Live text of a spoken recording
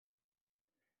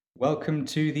Welcome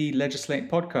to the Legislate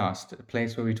podcast, a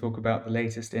place where we talk about the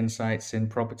latest insights in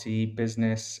property,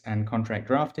 business, and contract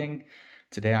drafting.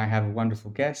 Today, I have a wonderful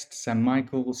guest, Sam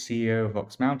Michael, CEO of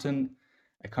Ox Mountain,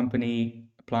 a company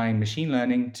applying machine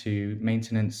learning to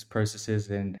maintenance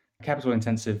processes in capital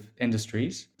intensive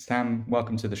industries. Sam,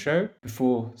 welcome to the show.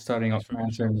 Before starting Thanks Ox very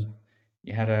much, Charles. Mountain,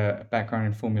 you had a background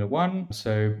in Formula One.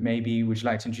 So maybe would you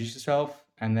like to introduce yourself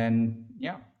and then,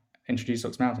 introduce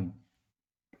Ox Mountain?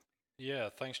 Yeah,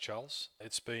 thanks, Charles.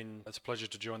 It's a pleasure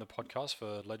to join the podcast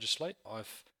for Legislate.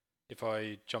 If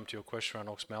I jump to your question around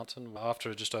Ox Mountain,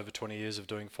 after just over 20 years of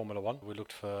doing Formula One, I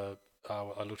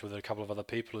looked with a couple of other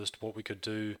people as to what we could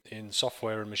do in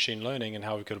software and machine learning and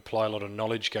how we could apply a lot of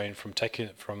knowledge gained from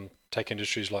tech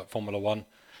industries like Formula One,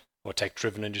 or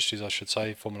tech-driven industries, I should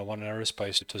say, Formula One and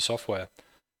aerospace, to software.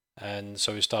 And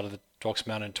so we started the Ox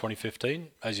Mountain in 2015.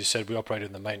 As you said, we operated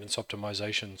in the maintenance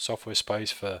optimization software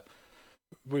space for.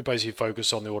 We basically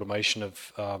focus on the automation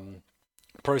of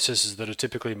processes that are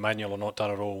typically manual or not done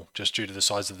at all, just due to the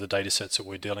size of the data sets that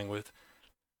we're dealing with.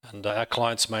 And our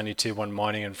clients are mainly tier one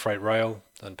mining and freight rail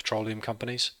and petroleum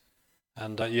companies.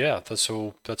 And that's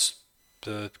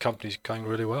the company's going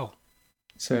really well.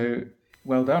 So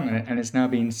well done. And it's now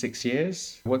been 6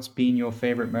 years. What's been your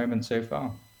favorite moment so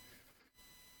far?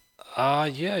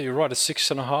 Yeah, you're right. It's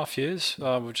 6.5 years.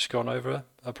 We've just gone over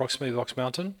approximately the Ox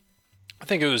Mountain. I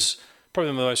think it was probably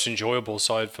the most enjoyable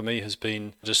side for me has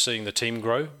been just seeing the team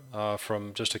grow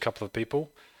from just a couple of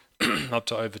people up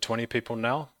to over 20 people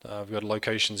now. We've got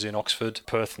locations in Oxford,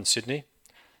 Perth, and Sydney,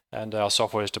 and our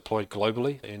software is deployed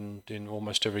globally in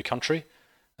almost every country.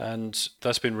 And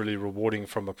that's been really rewarding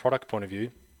from a product point of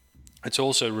view. It's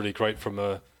also really great from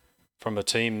a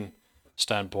team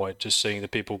standpoint, just seeing the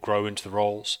people grow into the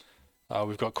roles.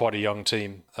 We've got quite a young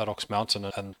team at Ox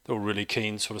Mountain, and they're all really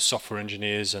keen sort of software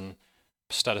engineers and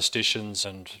statisticians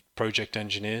and project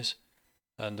engineers.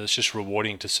 And it's just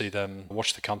rewarding to see them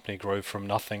watch the company grow from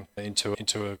nothing into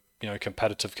a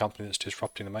competitive company that's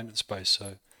disrupting the maintenance space.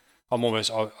 So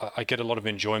I get a lot of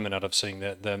enjoyment out of seeing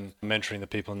them mentoring the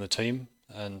people in the team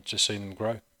and just seeing them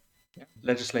grow. Yeah.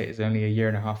 Legislate is only a year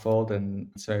and a half old, and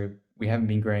so we haven't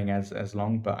been growing as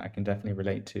long, but I can definitely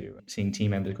relate to seeing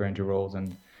team members grow into roles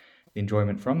and the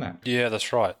enjoyment from that. Yeah,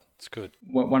 that's right. It's good.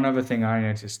 One other thing I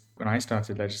noticed when I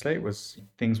started Legislate was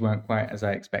things weren't quite as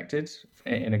I expected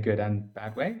in a good and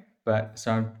bad way. But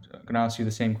so I'm going to ask you the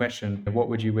same question. What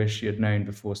would you wish you had known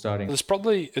before starting? There's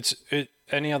probably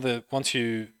any other once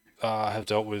you have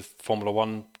dealt with Formula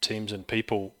One teams and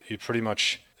people, you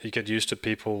get used to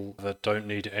people that don't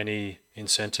need any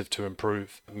incentive to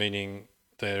improve, meaning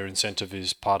their incentive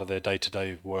is part of their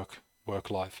day-to-day work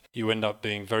life. You end up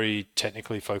being very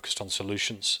technically focused on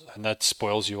solutions, and that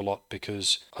spoils you a lot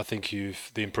because I think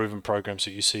the improvement programs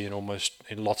that you see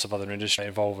in lots of other industries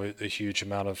involve a huge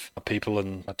amount of people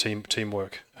and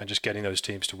teamwork and just getting those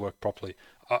teams to work properly.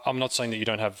 I'm not saying that you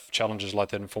don't have challenges like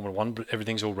that in Formula One, but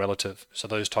everything's all relative. So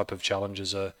those type of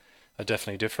challenges are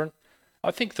definitely different. I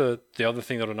think the other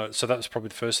thing that I know, so that's probably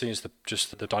the first thing, is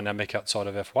just the dynamic outside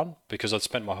of F1, because I'd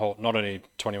spent not only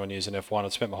 21 years in F1,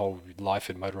 I'd spent my whole life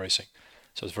in motor racing.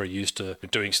 So I was very used to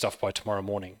doing stuff by tomorrow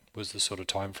morning was the sort of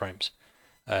time frames,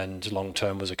 and long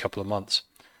term was a couple of months.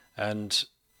 And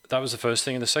that was the first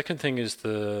thing. And the second thing is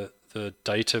the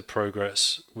data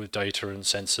progress with data and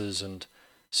sensors and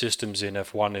systems in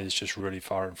F1 is just really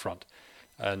far in front.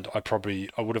 And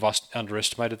I would have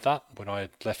underestimated that when I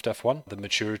left F1, the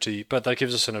maturity, but that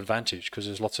gives us an advantage because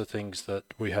there's lots of things that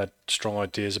we had strong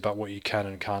ideas about what you can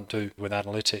and can't do with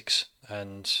analytics.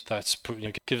 And that's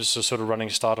gives us a sort of running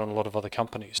start on a lot of other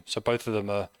companies. So both of them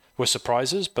were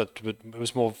surprises, but it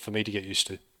was more for me to get used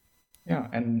to. Yeah,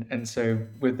 and so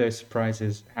with those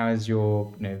surprises, how has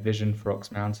your vision for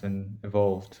Ox Mountain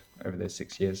evolved over those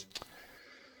 6 years?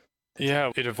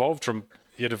 Yeah, it evolved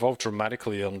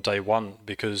dramatically on day one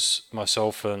because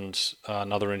myself and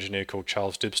another engineer called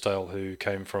Charles Dibsdale, who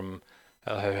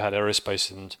had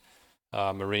aerospace and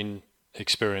marine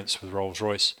experience with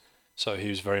Rolls-Royce. So he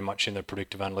was very much in the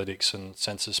predictive analytics and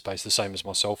sensor space, the same as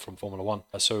myself from Formula One.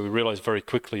 So we realized very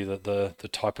quickly that the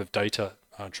type of data,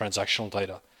 transactional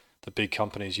data, that big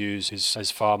companies use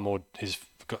has far more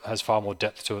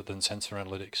depth to it than sensor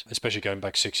analytics, especially going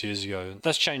back 6 years ago.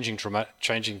 That's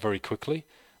changing very quickly,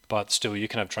 but still you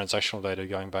can have transactional data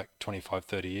going back 25,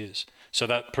 30 years. So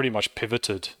that pretty much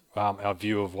pivoted our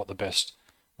view of what the best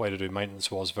way to do maintenance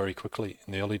was very quickly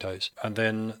in the early days. And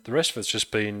then the rest of it's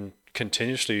just been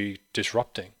continuously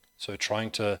disrupting. So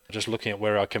just looking at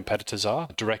where our competitors are,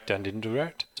 direct and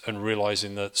indirect, and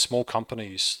realizing that small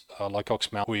companies like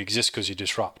Ox Mountain, we exist because you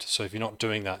disrupt. So if you're not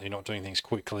doing that, you're not doing things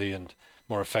quickly and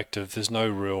more effective, there's no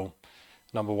real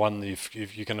Number one,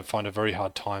 you're going to find a very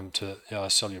hard time to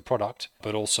sell your product,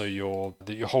 but also your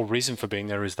whole reason for being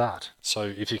there is that. So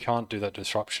if you can't do that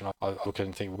disruption, I look at it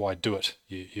and think, why do it?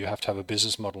 You have to have a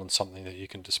business model and something that you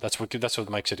can. That's what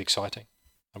makes it exciting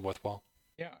and worthwhile.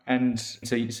 Yeah, and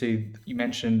so you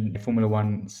mentioned Formula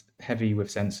One's heavy with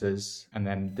sensors, and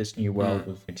then this new world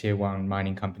of tier one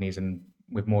mining companies and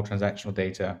with more transactional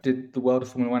data. Did the world of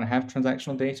Formula One have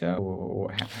transactional data,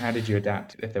 or how did you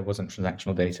adapt if there wasn't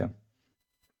transactional data?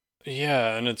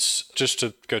 Yeah, and it's just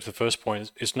to go to the first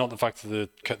point. It's not the fact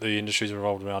that the industries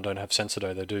involved now don't have sensor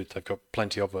data. They do. They've got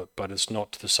plenty of it, but it's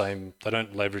not the same. They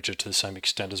don't leverage it to the same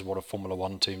extent as what a Formula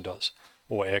One team does,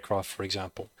 or aircraft, for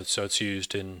example. So it's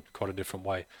used in quite a different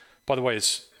way. By the way,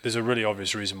 there's a really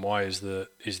obvious reason why is the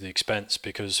expense,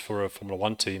 because for a Formula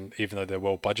One team, even though they're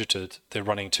well budgeted, they're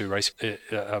running two races.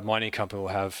 A mining company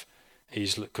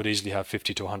could easily have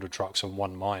 50 to 100 trucks on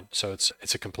one mine. So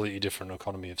it's a completely different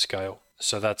economy of scale.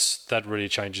 So that really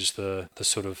changes the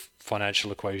sort of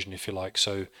financial equation, if you like.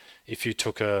 So if you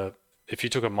took a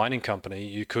mining company,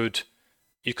 you could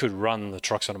run the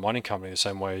trucks on a mining company the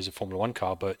same way as a Formula One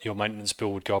car, but your maintenance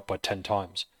bill would go up by 10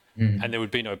 times. And there would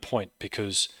be no point,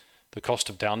 because the cost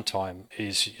of downtime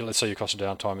is, let's say your cost of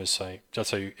downtime is, let's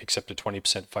say you accept a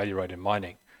 20% failure rate in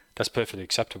mining. That's perfectly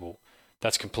acceptable.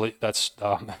 That's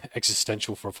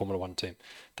existential for a Formula One team.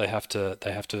 They have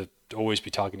to always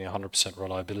be targeting 100%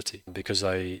 reliability, because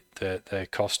their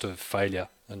cost of failure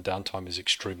and downtime is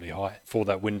extremely high for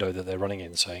that window that they're running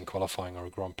in, say in qualifying or a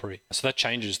Grand Prix. So that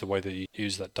changes the way that you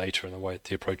use that data and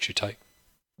the approach you take.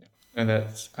 And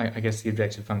I guess the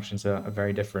objective functions are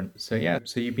very different. So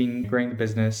you've been growing the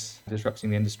business,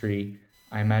 disrupting the industry.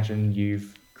 I imagine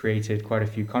you've created quite a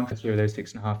few contracts over those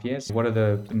 6.5 years. What are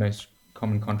the most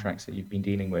common contracts that you've been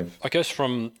dealing with? I guess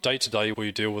from day to day,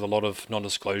 we deal with a lot of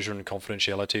non-disclosure and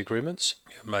confidentiality agreements.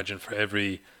 Imagine for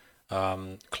every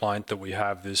client that we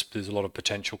have, there's a lot of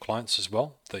potential clients as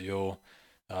well that you're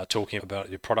talking about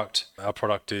your product. Our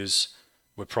product is,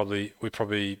 we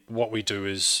probably what we do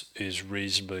is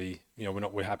reasonably,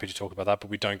 we're happy to talk about that, but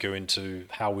we don't go into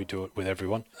how we do it with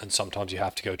everyone. And sometimes you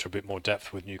have to go to a bit more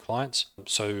depth with new clients.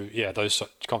 So yeah, those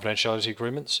confidentiality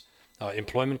agreements.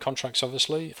 Employment contracts,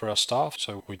 obviously, for our staff,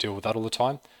 so we deal with that all the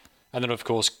time. And then, of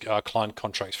course, client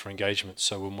contracts for engagement,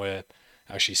 so when we're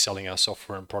actually selling our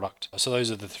software and product. So those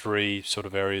are the three sort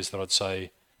of areas that I'd say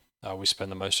we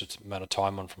spend the most amount of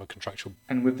time on from a contractual.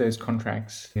 And with those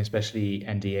contracts, especially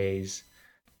NDAs,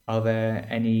 are there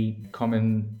any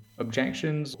common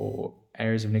objections or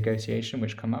areas of negotiation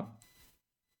which come up?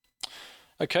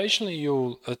 Occasionally,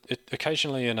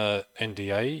 occasionally in a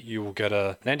NDA, you will get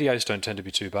NDAs don't tend to be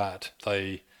too bad.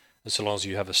 So long as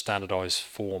you have a standardized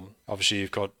form. Obviously, you've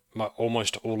got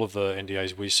almost all of the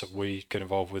NDAs we get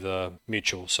involved with are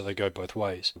mutual, so they go both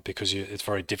ways, because it's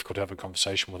very difficult to have a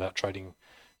conversation without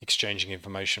exchanging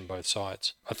information both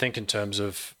sides. I think in terms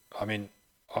of,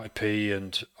 IP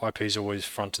is always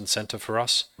front and center for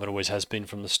us. It always has been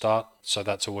from the start. So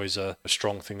that's always a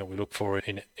strong thing that we look for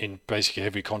in basically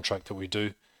every contract that we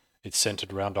do. It's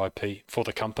centered around IP for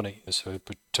the company, so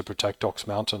to protect Ox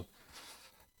Mountain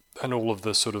and all of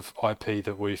the sort of IP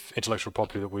intellectual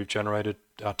property that we've generated,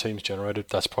 our team's generated.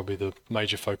 That's probably the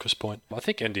major focus point. I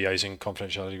think NDAs and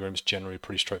confidentiality agreements generally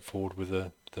pretty straightforward with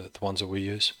the ones that we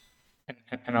use.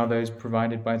 And are those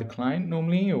provided by the client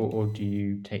normally, or do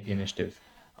you take the initiative?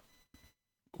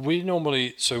 We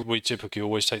typically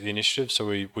always take the initiative. So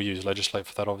we use Legislate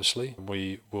for that, obviously.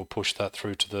 We will push that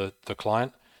through to the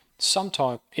client.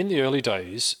 Sometime in the early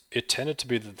days, it tended to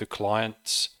be that the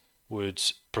clients would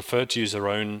prefer to use their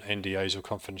own NDAs or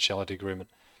confidentiality agreement.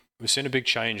 We've seen a big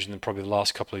change in probably the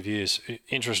last couple of years.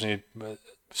 Interestingly,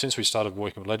 since we started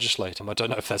working with Legislate, I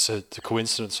don't know if that's a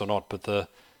coincidence or not, but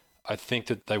I think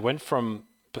that they went from,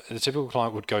 the typical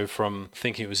client would go from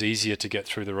thinking it was easier to get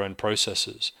through their own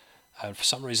processes. And for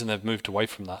some reason, they've moved away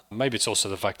from that. Maybe it's also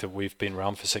the fact that we've been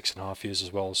around for 6.5 years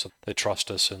as well. So they trust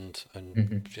us and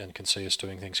can see us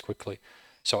doing things quickly.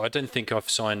 So I don't think I've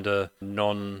signed a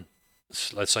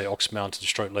let's say Ox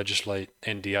Mountain Legislate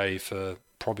NDA for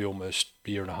probably almost a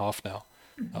year and a half now,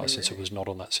 since it was not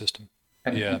on that system.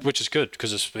 Which is good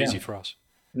because it's easy for us.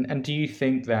 And do you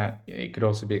think that it could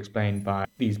also be explained by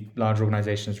these large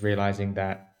organizations realizing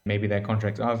that maybe their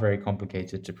contracts are very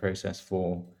complicated to process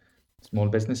for small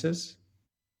businesses?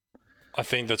 I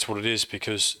think that's what it is,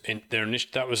 because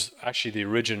that was actually the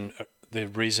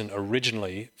reason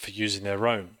originally for using their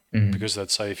own. Because they'd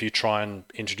say if you try and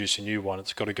introduce a new one,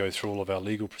 it's got to go through all of our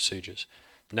legal procedures.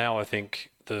 Now I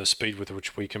think the speed with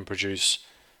which we can produce,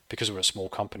 because we're a small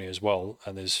company as well,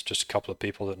 and there's just a couple of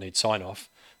people that need sign off,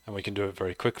 and we can do it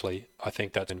very quickly, I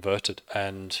think that's inverted.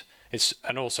 And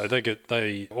And also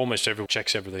they almost everyone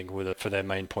checks everything with it for their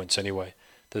main points anyway.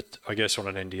 That I guess on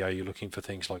an NDA you're looking for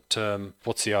things like term,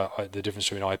 what's the difference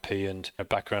between IP and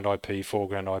background IP,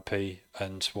 foreground IP,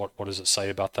 and what does it say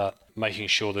about that? Making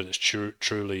sure that it's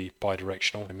truly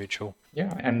bidirectional and mutual.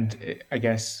 Yeah, and I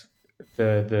guess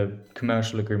the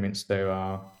commercial agreements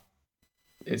though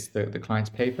is the client's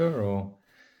paper or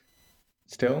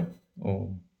still or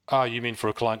You mean for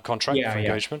a client contract for yeah.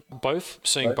 engagement? Both,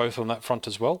 seeing both on that front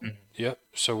as well. Yeah.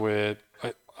 So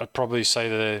I'd probably say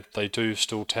that they do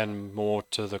still tend more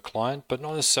to the client, but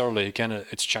not necessarily. Again,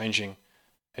 it's changing.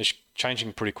 It's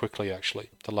changing pretty quickly, actually.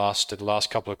 The last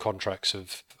couple of contracts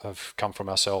have come from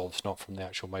ourselves, not from the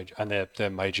actual major, and they're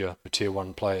major tier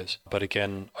one players. But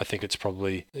again, I think it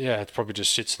probably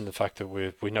just sits in the fact that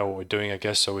we know what we're doing, I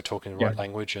guess. So we're talking the right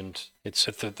language, and it's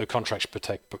the contracts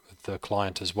protect the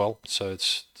client as well. So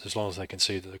it's as long as they can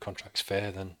see that the contract's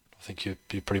fair, then I think you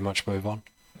pretty much move on.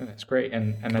 That's great.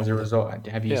 And as a result,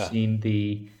 have you seen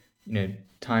the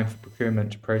time for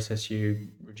procurement to process you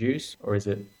reduce, or is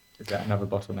that another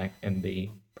bottleneck in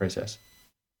the process?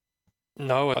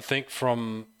 No, I think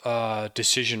from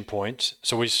decision point,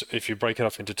 so if you break it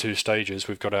up into two stages,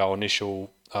 we've got our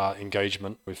initial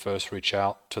engagement. We first reach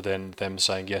out to then them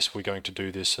saying, yes, we're going to do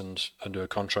this and do a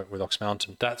contract with Ox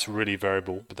Mountain. That's really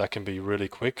variable, but that can be really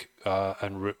quick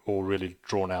or really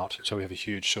drawn out. So we have a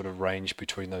huge sort of range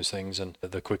between those things, and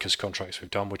the quickest contracts we've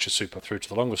done, which is super, through to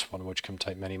the longest one, which can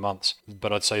take many months.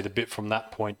 But I'd say the bit from that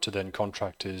point to then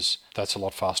contract that's a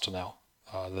lot faster now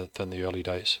than the early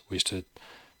days. We used to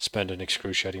spend an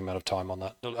excruciating amount of time on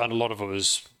that. And a lot of it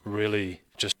was really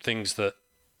just things that,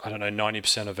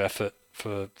 90% of effort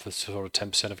for sort of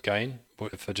 10% of gain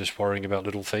for just worrying about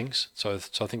little things. So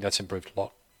I think that's improved a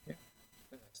lot. Yeah,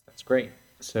 that's great.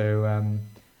 So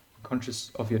conscious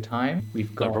of your time,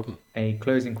 we've got a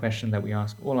closing question that we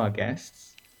ask all our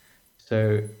guests.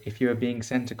 So if you are being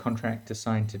sent a contract to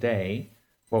sign today,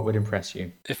 what would impress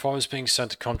you? If I was being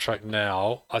sent a contract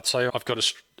now, I'd say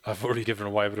I've already given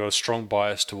away, but I've got a strong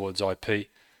bias towards IP.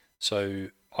 So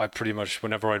I pretty much,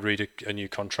 whenever I read a new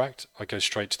contract, I go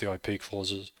straight to the IP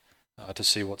clauses to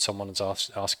see what someone is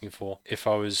asking for.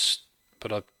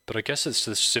 But I guess it's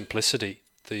the simplicity.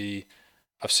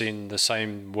 I've seen the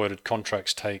same worded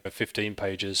contracts take 15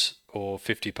 pages or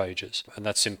 50 pages, and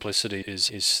that simplicity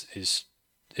is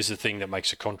the thing that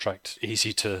makes a contract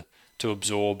easy to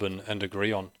absorb and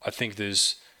agree on. I think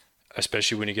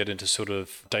especially when you get into sort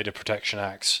of data protection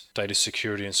acts, data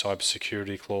security and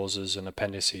cybersecurity clauses and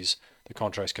appendices, the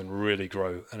contracts can really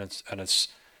grow.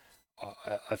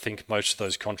 I think most of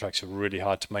those contracts are really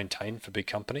hard to maintain for big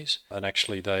companies. And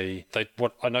actually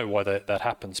I know why that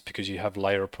happens, because you have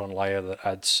layer upon layer that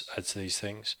adds these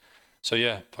things. So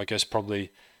yeah, I guess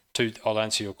probably I'll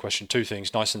answer your question, two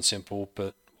things, nice and simple,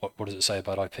 but what does it say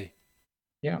about IP?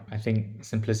 Yeah, I think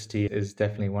simplicity is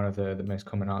definitely one of the most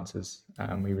common answers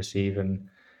we receive, and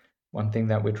one thing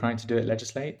that we're trying to do at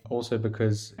Legislate, also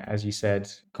because, as you said,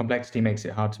 complexity makes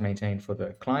it hard to maintain for the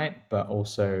client, but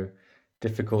also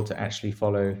difficult to actually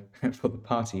follow for the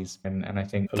parties. And I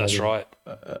think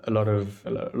a lot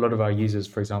of our users,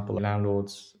 for example,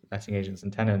 landlords, letting agents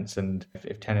and tenants, and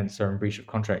if tenants are in breach of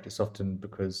contract, it's often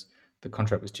because the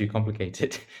contract was too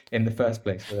complicated in the first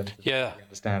place for them to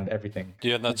understand everything.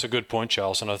 Yeah, that's a good point,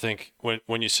 Charles. And I think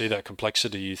when you see that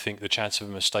complexity, you think the chance of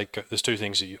a mistake, there's two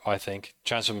things that I think.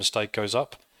 Chance of a mistake goes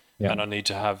up, and I need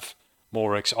to have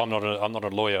more. I'm not a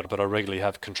lawyer, but I regularly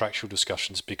have contractual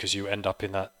discussions, because you end up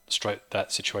in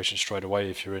that situation straight away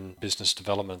if you're in business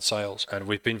development sales. And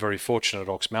we've been very fortunate at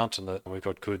Ox Mountain that we've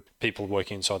got good people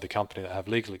working inside the company that have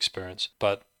legal experience.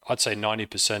 But I'd say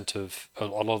 90% of a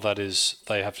lot of that is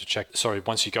they have to check.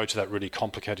 Once you go to that really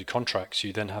complicated contracts,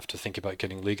 you then have to think about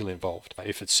getting legal involved.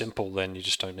 If it's simple, then you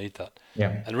just don't need that.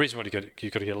 Yeah. And the reason why you've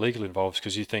got to get legal involved is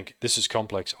because you think, this is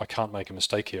complex, I can't make a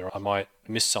mistake here. I might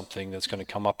miss something that's going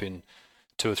to come up in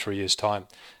 2 or 3 years' time.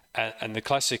 And the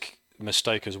classic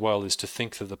mistake as well is to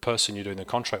think that the person you're doing the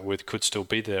contract with could still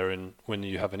be there when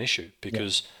you have an issue,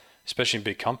 because especially in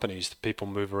big companies, the people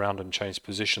move around and change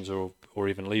positions or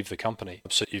even leave the company.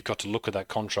 So you've got to look at that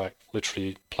contract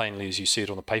literally plainly as you see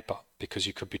it on the paper, because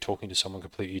you could be talking to someone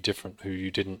completely different who you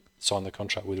didn't sign the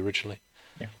contract with originally.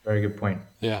 Yeah, very good point.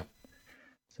 Yeah.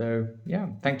 So yeah,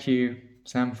 thank you,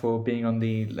 Sam, for being on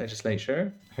the Legislate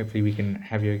show. Hopefully we can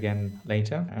have you again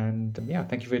later. And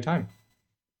thank you for your time.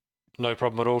 No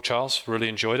problem at all, Charles. Really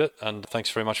enjoyed it. And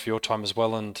thanks very much for your time as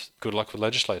well. And good luck with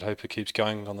Legislate. Hope it keeps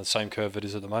going on the same curve it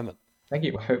is at the moment. Thank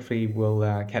you. Hopefully we'll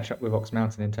catch up with Ox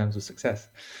Mountain in terms of success.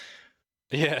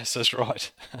 Yes, that's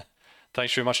right.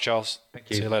 Thanks very much, Charles. Thank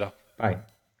you. See you later. Bye.